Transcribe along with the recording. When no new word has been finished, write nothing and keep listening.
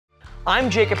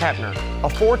I'm Jacob Heppner, a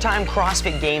 4-time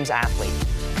CrossFit Games athlete.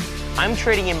 I'm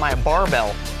trading in my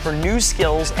barbell for new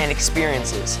skills and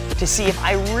experiences to see if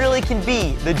I really can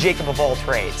be the Jacob of all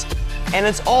trades. And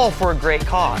it's all for a great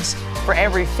cause. For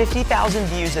every 50,000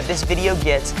 views that this video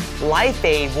gets,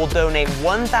 FITAID will donate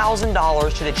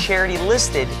 $1,000 to the charity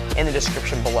listed in the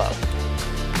description below.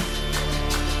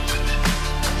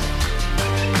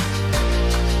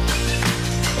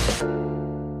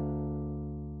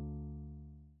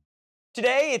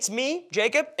 Today, it's me,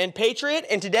 Jacob, and Patriot,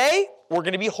 and today, we're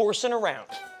gonna be horsing around.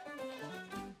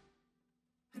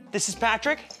 This is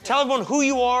Patrick. Tell everyone who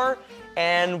you are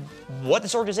and what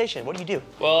this organization, what do you do?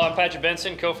 Well, I'm Patrick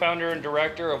Benson, co-founder and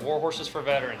director of War Horses for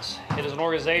Veterans. It is an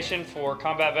organization for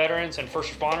combat veterans and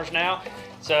first responders now.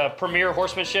 It's a premier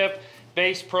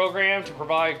horsemanship-based program to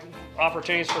provide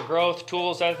opportunities for growth,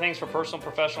 tools, other things for personal and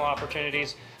professional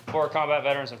opportunities for combat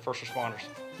veterans and first responders.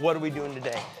 What are we doing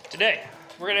today? Today,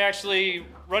 we're gonna actually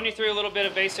run you through a little bit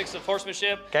of basics of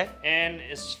horsemanship. Okay. And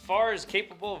as far as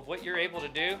capable of what you're able to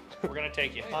do, we're gonna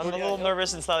take you. I'm a little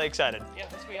nervous and slightly excited. Yeah,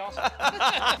 that's gonna be awesome.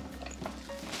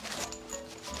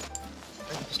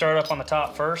 Start up on the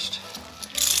top first.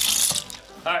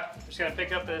 All right, just gonna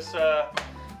pick up this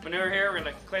manure here. We're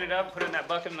gonna clean it up, put it in that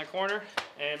bucket in the corner,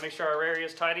 and make sure our area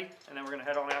is tidy, and then we're gonna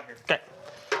head on out here. Okay.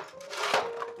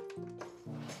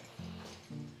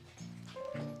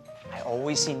 I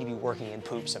always seem to be working in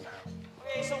poop somehow.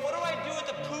 Okay, so what do I do with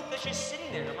the poop that's just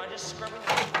sitting there? Am I just scrubbing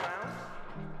the poop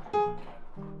around?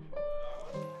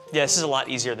 Yeah, this is a lot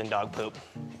easier than dog poop.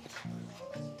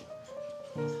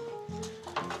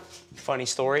 Funny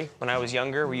story, when I was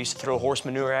younger, we used to throw horse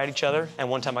manure at each other, and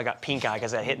one time I got pink eye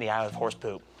because I got hit in the eye with horse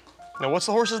poop. Now, what's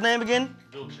the horse's name again?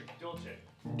 Dual Chick. Dual Chick.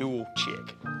 Dual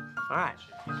Chick. All right.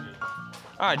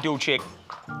 All right, Dual Chick.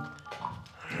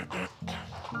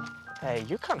 Hey,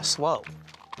 you're kind of slow.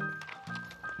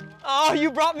 Oh, you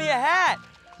brought me a hat.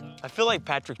 I feel like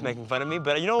Patrick's making fun of me,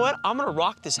 but you know what? I'm gonna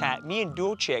rock this hat, me and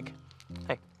Dual Chick.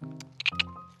 Hey.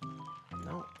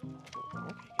 No.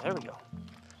 Okay, there we go.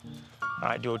 All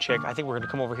right, Dual Chick, I think we're gonna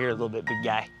come over here a little bit, big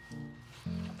guy.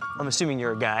 I'm assuming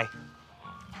you're a guy.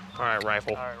 All right,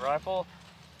 Rifle. All right, Rifle.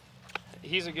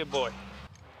 He's a good boy.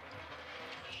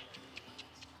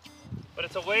 But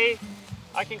it's a way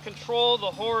I can control the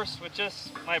horse with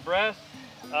just my breath,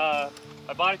 my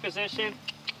body position.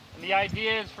 And the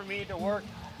idea is for me to work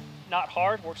not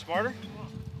hard, work smarter.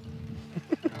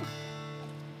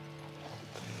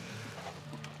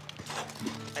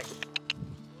 Hey.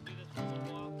 We'll do this for a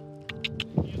while.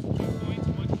 Use 2 points,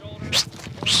 one shoulder, one's on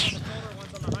the shoulder,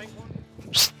 one's on the hind one.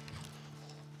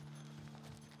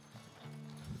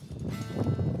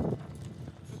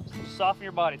 Soften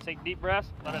your body, take deep breaths,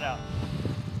 let it out.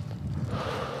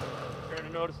 You're gonna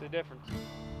notice the difference.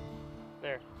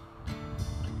 There.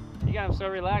 You got him so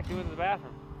relaxed he went to the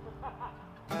bathroom.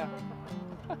 Yeah.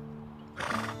 Just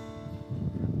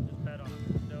pet on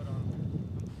him, dote on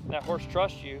him. That horse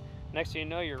trusts you. Next thing you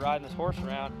know, you're riding this horse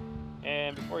around,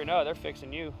 and before you know it, they're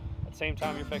fixing you at the same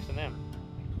time you're fixing them.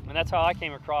 And that's how I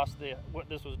came across what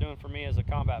this was doing for me as a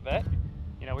combat vet.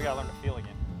 You know, we gotta learn to feel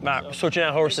again. Right, so, switching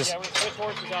out horses. Yeah, we'll switch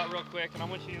horses out real quick, and I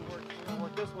want you to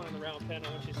work this one in the round pen. I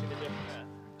want you to see the difference.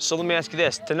 So let me ask you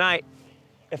this. Tonight,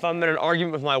 if I'm in an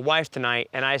argument with my wife tonight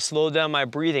and I slow down my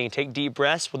breathing and take deep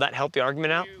breaths, will that help the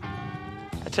argument out?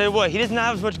 I tell you what, he doesn't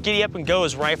have as much giddy up and go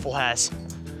as Rifle has.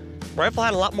 Rifle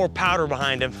had a lot more powder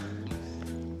behind him.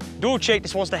 Dual Chick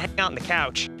just wants to hang out on the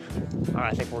couch. All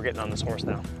right, I think we're getting on this horse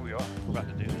now. We are. We're about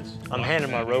to do this. I'm handing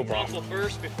my robe off. Rifle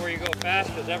first before you go fast,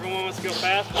 because everyone wants to go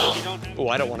fast, but if you don't have Oh,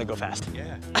 I don't want to go fast.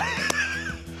 Yeah.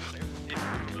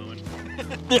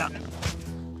 Yeah.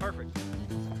 Perfect.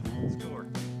 Score.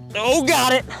 Oh,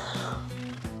 got it.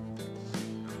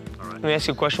 All right. Let me ask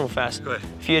you a question real fast. Go ahead.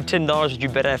 If you had $10, would you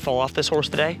bet I'd fall off this horse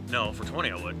today? No, for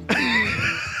 20 I would.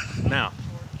 Now,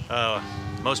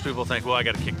 most people think, well, I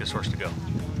got to kick this horse to go.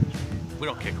 We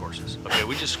don't kick horses, okay?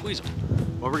 We just squeeze them.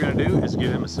 What we're gonna do is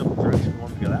give him a simple direction. We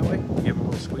want him to go that way, give him a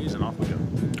little squeeze, and off we go.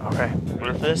 Okay,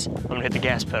 ready for this? I'm gonna hit the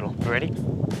gas pedal. You ready?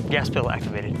 Gas pedal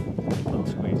activated. Little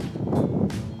squeeze.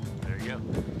 There you go.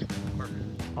 Perfect.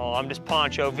 Oh, I'm just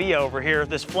Poncho V over here with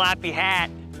this flappy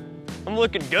hat. I'm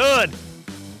looking good.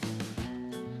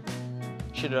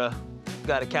 Should've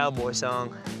got a cowboy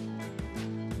song.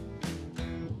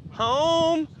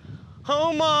 Home,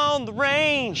 home on the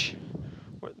range.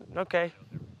 Okay.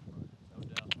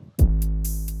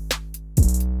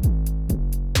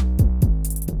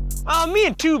 Oh, me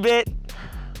and 2-bit.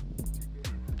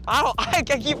 I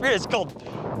keep forgetting it's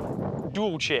called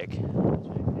Dual Chick.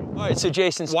 All right, so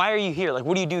Jason, why are you here? Like,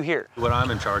 what do you do here? What I'm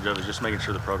in charge of is just making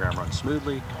sure the program runs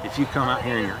smoothly. If you come out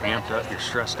here and you're amped up, you're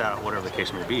stressed out, whatever the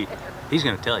case may be, he's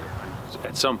gonna tell you.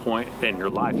 At some point in your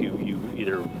life, you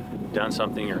either done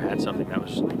something or had something that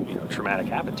was, you know, traumatic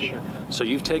happen to you. So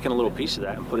you've taken a little piece of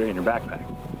that and put it in your backpack.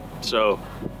 So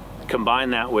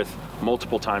combine that with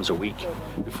multiple times a week.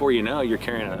 Before you know, you're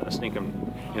carrying a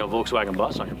stinking, you know, Volkswagen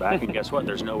bus on your back, and guess what?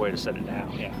 There's no way to set it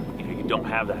down. Yeah. You know, you don't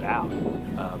have that out.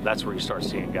 That's where you start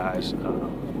seeing guys,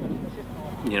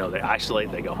 you know, they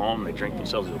isolate, they go home, they drink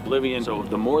themselves to oblivion. So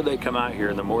the more they come out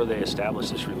here, the more they establish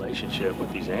this relationship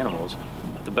with these animals,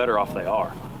 the better off they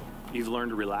are. You've learned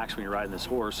to relax when you're riding this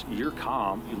horse. You're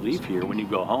calm. You leave here. When you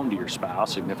go home to your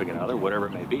spouse, significant other, whatever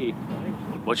it may be,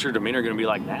 what's your demeanor going to be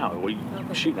like now? Well,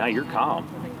 shoot, now you're calm.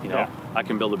 You know, I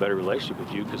can build a better relationship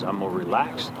with you because I'm more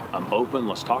relaxed. I'm open.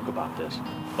 Let's talk about this.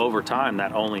 Over time,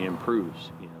 that only improves.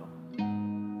 You know.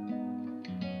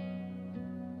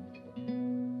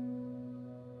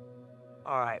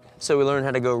 All right, so we learned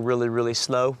how to go really, really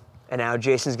slow, and now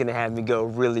Jason's gonna have me go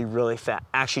really, really fast.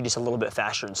 Actually, just a little bit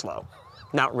faster and slow.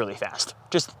 Not really fast,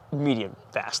 just medium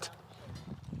fast.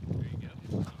 There you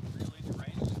go.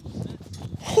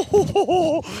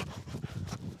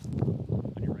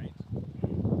 On your reins.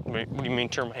 Wait, what do you mean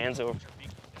turn my hands over?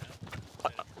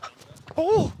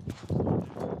 Oh!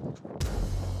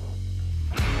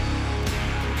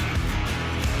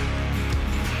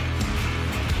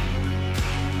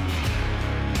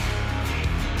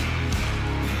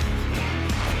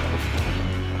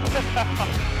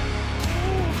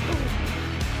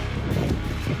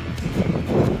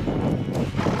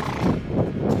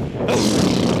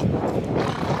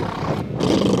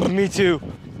 Me too.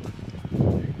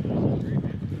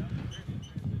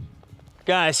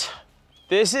 Guys,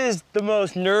 this is the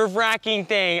most nerve-wracking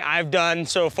thing I've done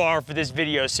so far for this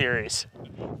video series.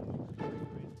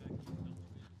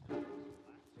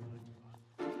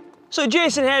 So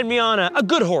Jason had me on a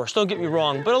good horse, don't get me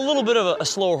wrong, but a little bit of a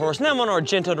slower horse. Now I'm on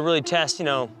Argento to really test, you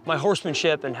know, my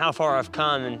horsemanship and how far I've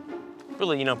come and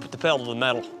really, you know, put the pedal to the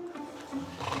metal.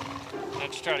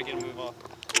 Let's try to get a move off.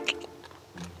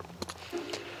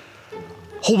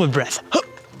 Hold my breath. Huh.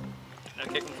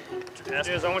 Okay. That's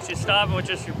is I want you to stop with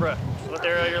just your breath. Just let the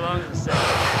air out of your lungs and stay.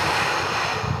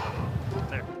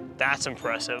 There. That's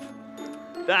impressive.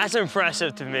 That's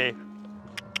impressive to me.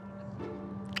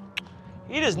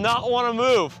 He does not want to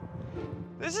move.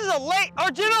 This is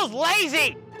Argento's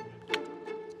lazy.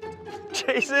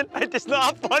 Jason, it's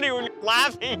not funny when you're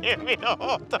laughing at me the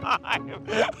whole time.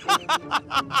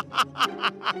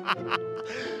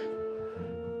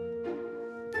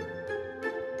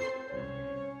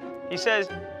 He says,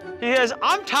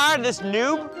 I'm tired of this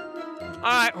noob. All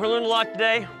right, we learned a lot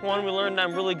today. One, we learned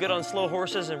I'm really good on slow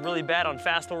horses and really bad on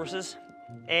fast horses.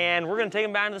 And we're gonna take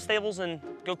him back to the stables and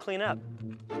go clean up.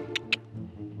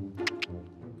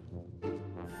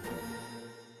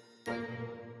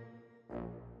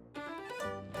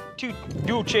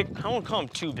 Dual chick, I won't call him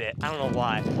two-bit, I don't know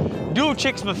why. Dual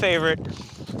chick's my favorite.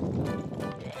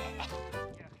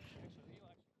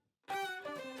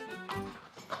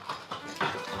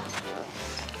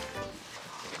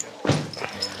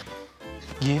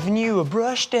 Giving you a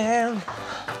brush down.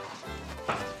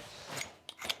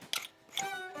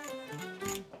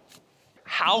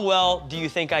 How well do you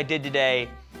think I did today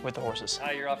with the horses?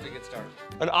 You're off to a good start.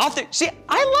 See,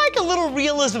 I like a little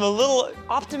realism, a little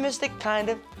optimistic kind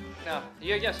of. No,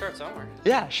 you gotta start somewhere.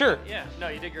 Yeah, sure. Yeah, no,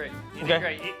 you did great. You Okay. did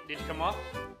great. Did you come off?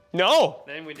 No.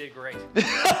 Then we did great.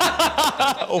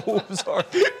 Oh, sorry.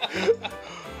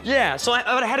 Yeah, so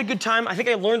I had a good time. I think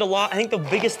I learned a lot. I think the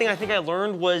biggest thing I think I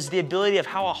learned was the ability of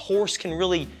how a horse can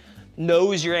really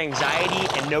knows your anxiety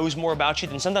and knows more about you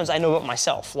than sometimes I know about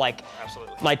myself. Like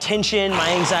Absolutely. my tension,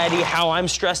 my anxiety, how I'm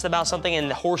stressed about something,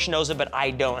 and the horse knows it, but I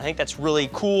don't. I think that's really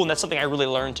cool, and that's something I really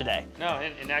learned today. No,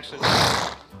 and actually,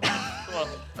 well,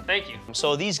 thank you.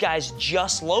 So are these guys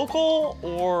just local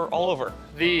or all over?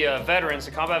 The veterans,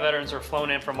 the combat veterans are flown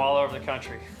in from all over the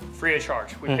country, free of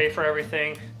charge. We pay for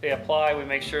everything. They apply. We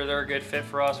make sure they're a good fit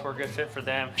for us. We're a good fit for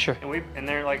them. Sure. And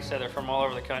they're, like I said, they're from all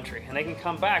over the country. And they can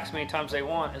come back as many times as they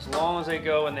want, as long as they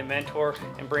go and they mentor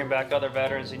and bring back other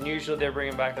veterans. And usually they're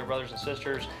bringing back their brothers and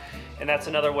sisters. And that's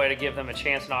another way to give them a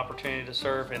chance and opportunity to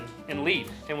serve and lead.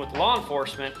 And with law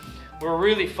enforcement, we're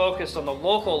really focused on the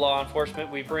local law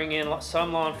enforcement. We bring in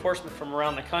some law enforcement from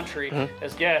around the country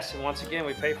as guests, and once again,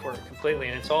 we pay for it completely.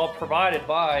 And it's all provided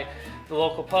by the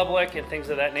local public and things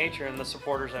of that nature and the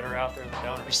supporters that are out there and the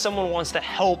donors. If someone wants to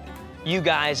help you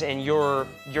guys and your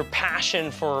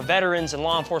passion for veterans and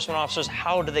law enforcement officers,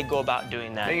 how do they go about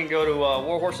doing that? They can go to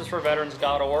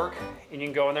warhorsesforveterans.org, and you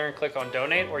can go in there and click on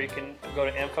donate, or you can go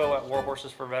to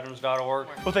info@warhorsesforveterans.org.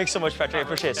 Well, thanks so much, Patrick. I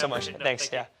appreciate it so much. Definitely. Thanks.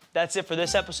 Thank you. Yeah. That's it for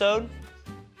this episode.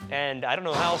 And I don't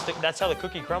know how else that's how the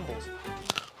cookie crumbles.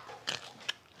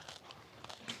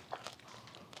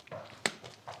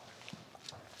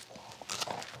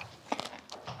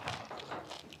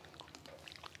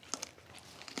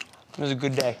 It was a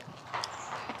good day.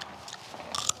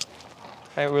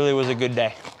 It really was a good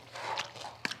day.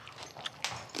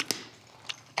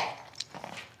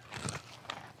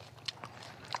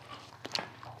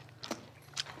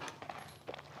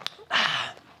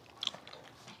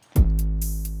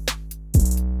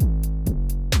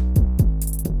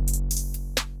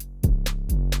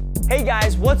 Hey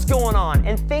guys, what's going on?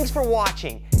 And thanks for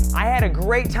watching. I had a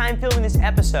great time filming this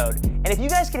episode, and if you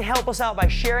guys can help us out by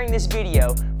sharing this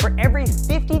video, for every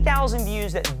 50,000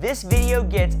 views that this video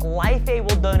gets, LifeAid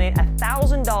will donate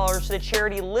 $1,000 to the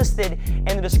charity listed in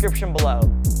the description below.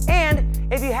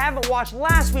 And if you haven't watched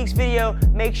last week's video,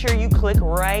 make sure you click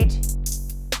right